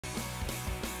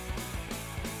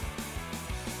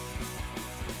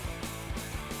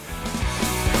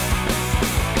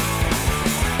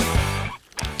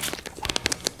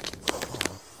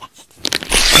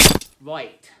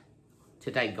Right,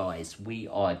 today guys, we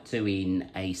are doing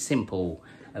a simple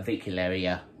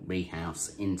avicularia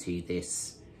rehouse into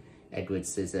this Edward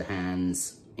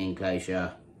Scissorhands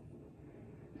enclosure.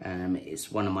 It's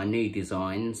one of my new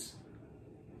designs,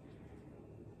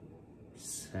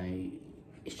 so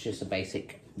it's just a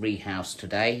basic rehouse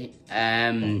today.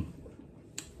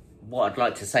 What I'd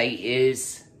like to say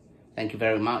is thank you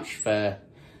very much for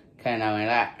Kernow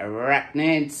and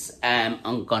Arachnids.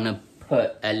 I'm gonna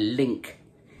put a link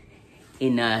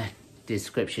in a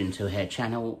description to her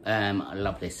channel. I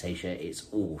love this t-shirt, it's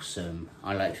awesome.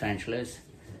 I like tarantulas.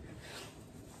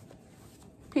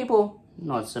 People,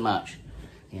 not so much.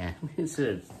 Yeah,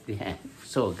 yeah,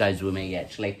 sort of goes with me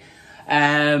actually.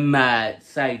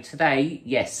 So today,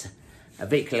 yes,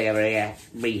 avicularia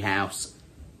rehouse.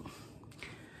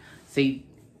 See,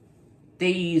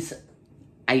 these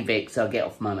Avics I get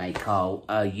off my mate Carl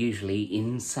are usually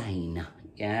insane.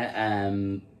 Yeah,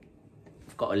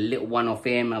 I've got a little one off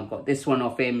him, I've got this one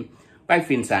off him, both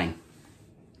insane.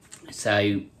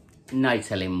 So, no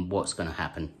telling what's going to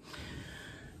happen.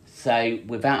 So,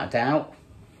 without a doubt,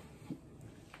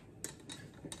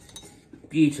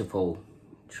 beautiful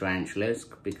tarantulas,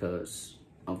 because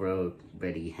I've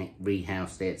already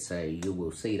rehoused it, so you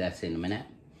will see that in a minute.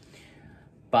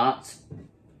 But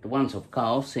the ones off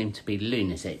Carl seem to be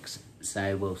lunatics,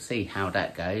 so we'll see how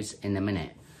that goes in a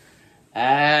minute.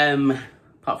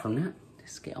 Apart from that,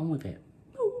 let's get on with it.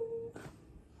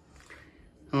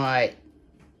 Alright,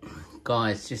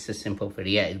 guys, just a simple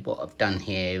video. What I've done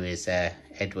here is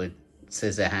Edward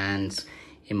Scissorhands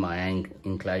in my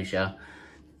enclosure.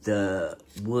 The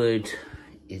wood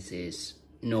is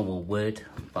normal wood,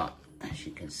 but as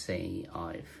you can see,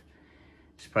 I've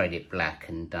sprayed it black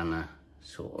and done a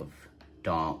sort of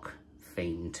dark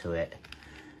theme to it.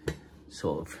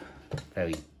 Sort of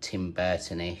very Tim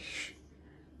Burton-ish.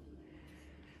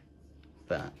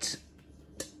 But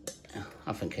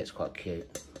I think it's quite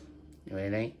cute,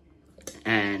 really.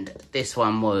 And this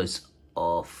one was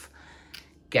off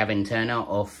Gavin Turner,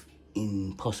 off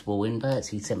Impossible Inverts.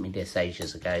 He sent me this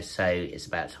ages ago, so it's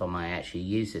about time I actually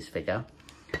use this figure.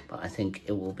 But I think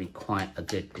it will be quite a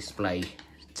good display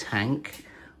tank.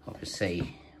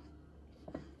 Obviously,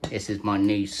 this is my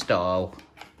new style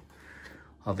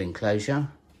of enclosure.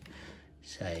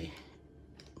 So,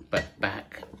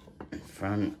 back and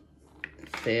front,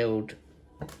 field.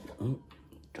 Oh,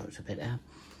 dropped a bit there.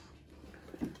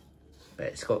 But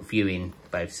it's got viewing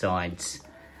both sides.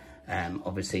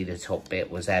 Obviously the top bit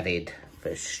was added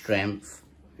for strength,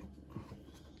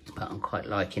 but I'm quite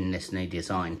liking this new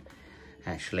design.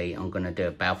 Actually, I'm going to do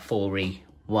a Balfouri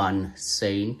one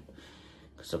soon,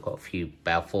 because I've got a few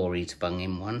Balfouri to bung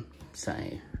in one. So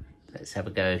let's have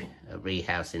a go at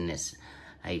rehousing this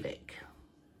Avic.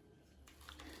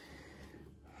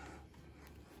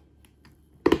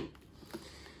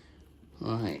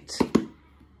 Right,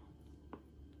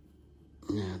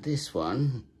 now this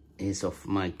one is off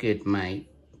my good mate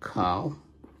Carl,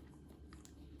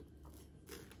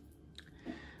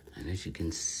 and as you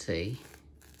can see,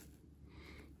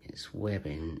 its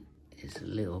webbing is a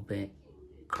little bit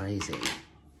crazy.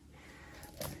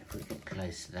 If we get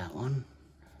close to that one,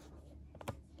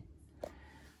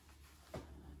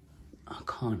 I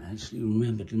can't actually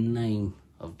remember the name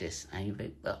of this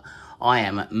Avic, but I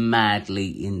am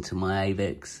madly into my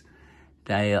Avics.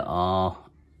 They are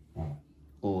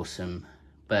awesome.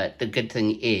 But the good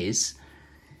thing is,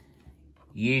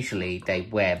 usually they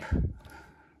web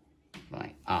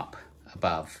right up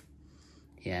above.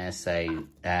 Yeah, so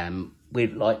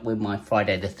with my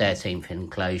Friday the 13th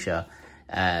enclosure,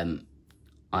 I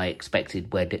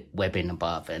expected webbing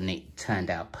above, and it turned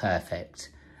out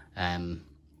perfect.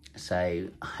 So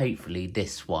hopefully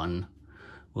this one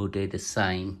will do the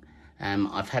same.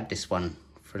 I've had this one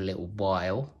for a little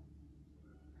while,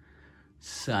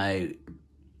 so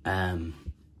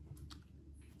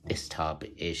this tub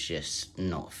is just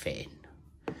not fitting.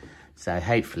 So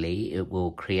hopefully it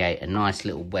will create a nice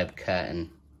little web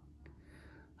curtain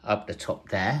up the top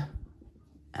there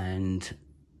and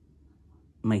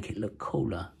make it look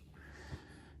cooler.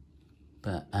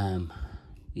 But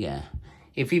yeah,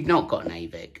 if you've not got an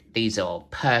Avic, these are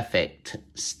perfect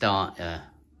starter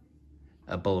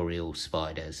arboreal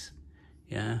spiders.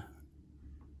 Yeah,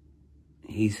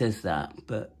 he says that,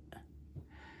 but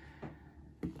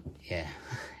yeah,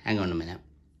 hang on a minute.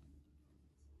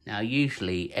 Now,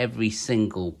 usually every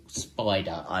single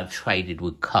spider I've traded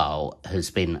with Carl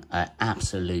has been an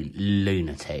absolute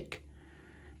lunatic.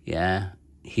 Yeah,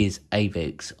 his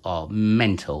Avics are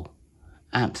mental,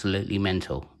 absolutely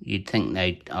mental. You'd think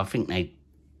I think they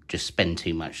just spend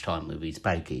too much time with his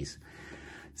pokies.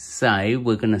 So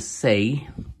we're going to see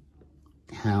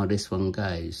how this one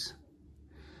goes.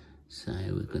 So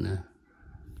we're gonna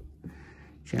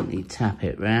gently tap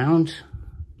it round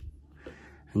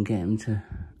and get him to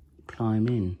climb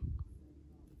in.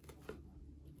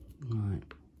 Right.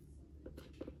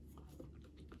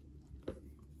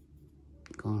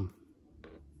 Go on.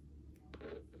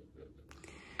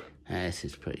 This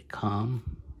is pretty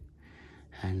calm.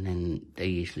 And then they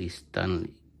usually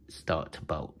start to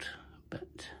bolt.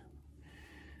 But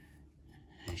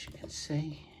as you can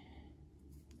see,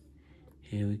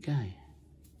 here we go.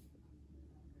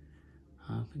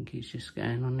 I think he's just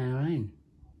going on their own.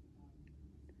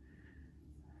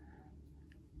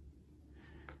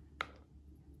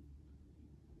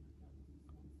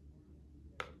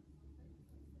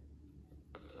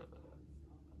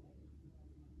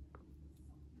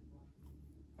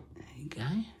 There you go.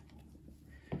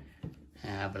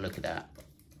 Now have a look at that.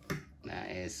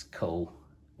 That is cool.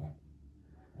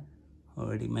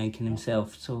 Already making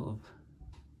himself sort of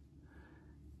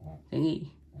thingy.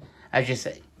 As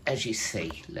you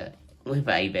see, look, with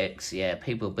AVEX, yeah,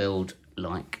 people build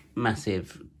like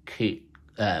massive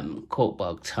cork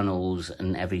bug tunnels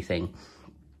and everything.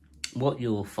 What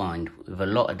you'll find with a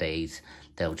lot of these,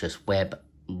 they'll just web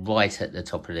right at the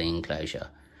top of the enclosure.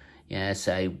 Yeah,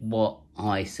 so what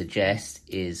I suggest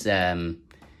is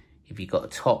if you've got a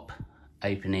top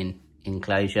opening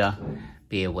enclosure,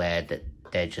 be aware that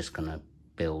they're just gonna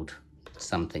build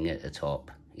something at the top.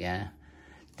 Yeah,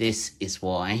 this is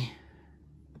why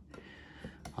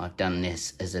I've done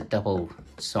this as a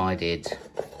double-sided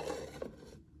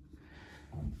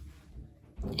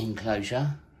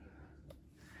enclosure,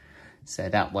 so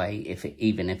that way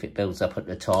even if it builds up at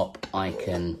the top, I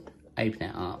can open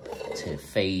it up to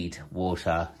feed,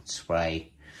 water,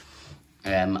 spray.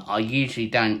 I usually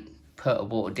don't put a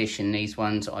water dish in these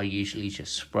ones. I usually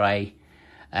just spray.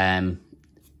 The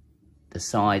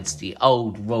sides, the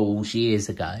old rules years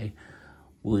ago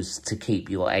was to keep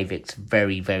your AVEX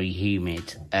very, very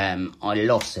humid. I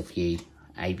lost a few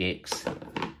AVEX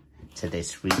to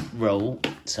this rule,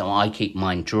 so I keep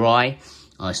mine dry.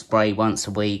 I spray once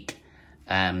a week.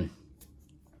 That's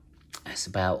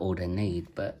about all they need,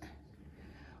 but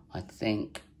I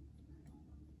think,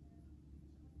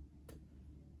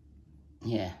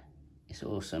 yeah, it's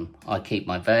awesome. I keep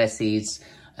my Verses,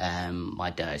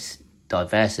 my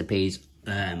Diversipies,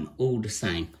 all the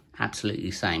same, absolutely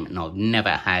the same, and I've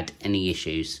never had any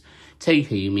issues. Too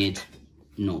humid,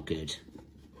 not good.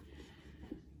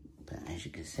 But as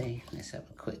you can see, let's have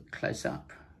a quick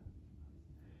close-up.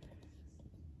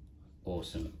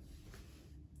 Awesome.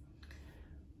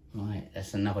 Right,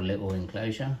 that's another little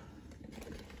enclosure.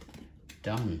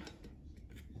 Done.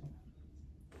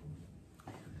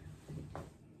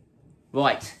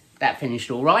 Right, that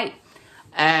finished all right.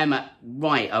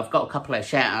 Right, I've got a couple of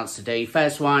shout outs to do.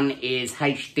 First one is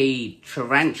HD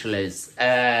Tarantulas.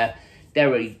 They're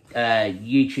a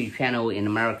YouTube channel in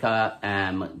America,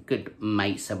 good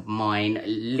mates of mine.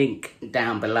 Link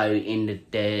down below in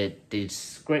the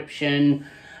description.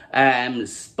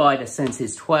 Spider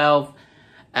Senses 12.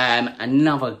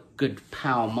 Another good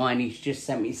pal of mine, he's just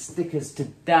sent me stickers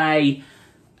today.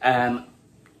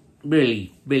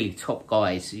 Really, really top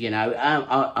guys, you know.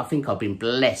 I think I've been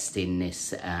blessed in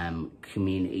this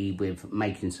community with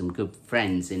making some good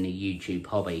friends in the YouTube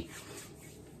hobby.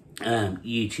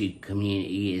 YouTube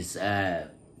community is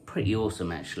pretty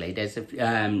awesome, actually. There's a,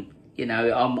 you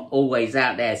know, I'm always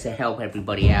out there to help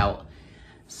everybody out.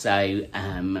 So,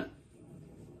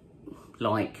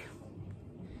 like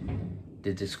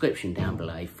the description down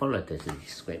below, follow the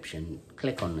description,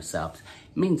 click on the subs.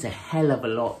 It means a hell of a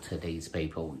lot to these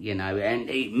people, you know, and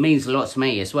it means a lot to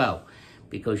me as well,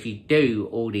 because you do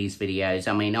all these videos.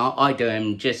 I mean, I do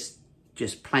them just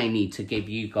plainly to give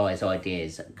you guys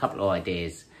ideas, a couple of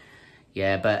ideas.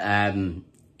 Yeah, but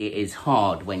it is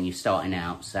hard when you're starting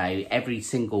out. So every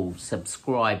single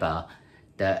subscriber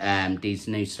that these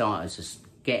new starters are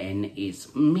getting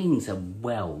means a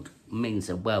world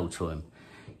to them.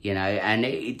 You know, and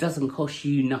it doesn't cost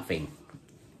you nothing.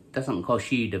 It doesn't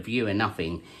cost you, the viewer,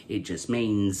 nothing. It just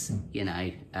means, you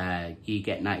know, you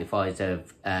get notified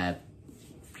of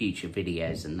future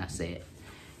videos, and that's it.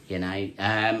 You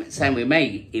know, same with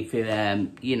me. If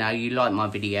you know, you like my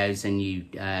videos and you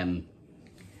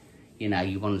know,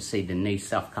 you want to see the new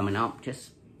stuff coming up,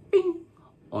 just bing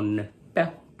on the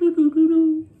bell,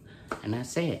 and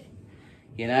that's it.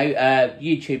 You know,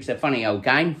 YouTube's a funny old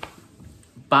game,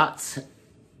 but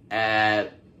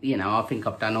you know, I think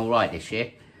I've done all right this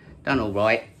year. Done all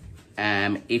right.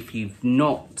 If you've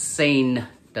not seen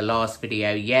the last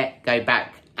video yet, go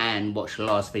back and watch the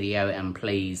last video, and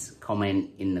please comment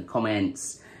in the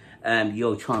comments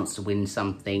your chance to win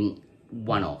something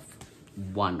one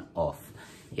off.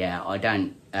 Yeah, I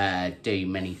don't do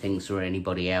many things for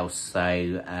anybody else,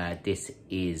 so this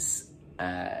is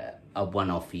a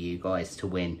one-off for you guys to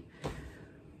win.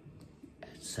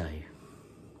 So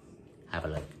have a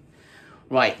look.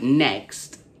 Right,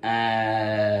 next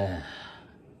got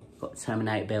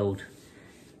Terminator build,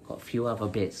 got a few other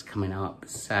bits coming up.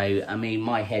 So I mean,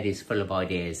 my head is full of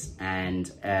ideas,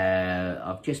 and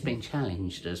I've just been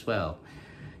challenged as well.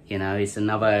 You know, it's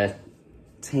another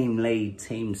Team Lead,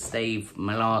 Team Steve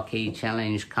malarkey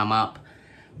challenge come up,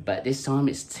 but this time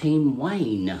it's Team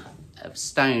Wayne of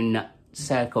Stone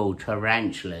Circle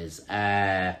Tarantulas.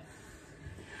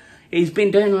 He's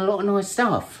been doing a lot of nice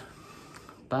stuff,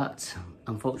 but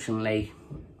unfortunately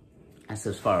that's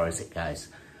as far as it goes.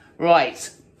 Right,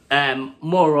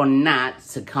 more on that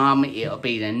to come. It'll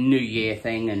be the New Year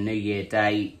thing, a New Year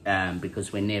date,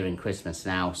 because we're nearing Christmas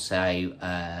now, so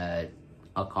I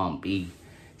can't be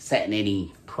setting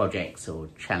any projects or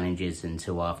challenges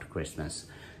until after Christmas.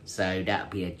 So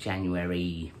that'll be a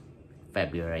January,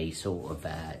 February sort of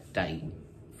date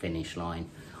finish line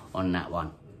on that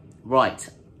one. Right,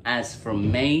 as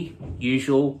from me,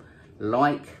 usual,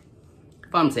 like,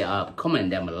 thumbs it up,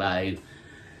 comment down below,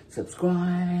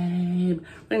 subscribe,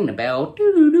 ring the bell,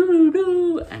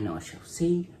 and I shall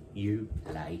see you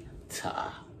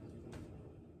later.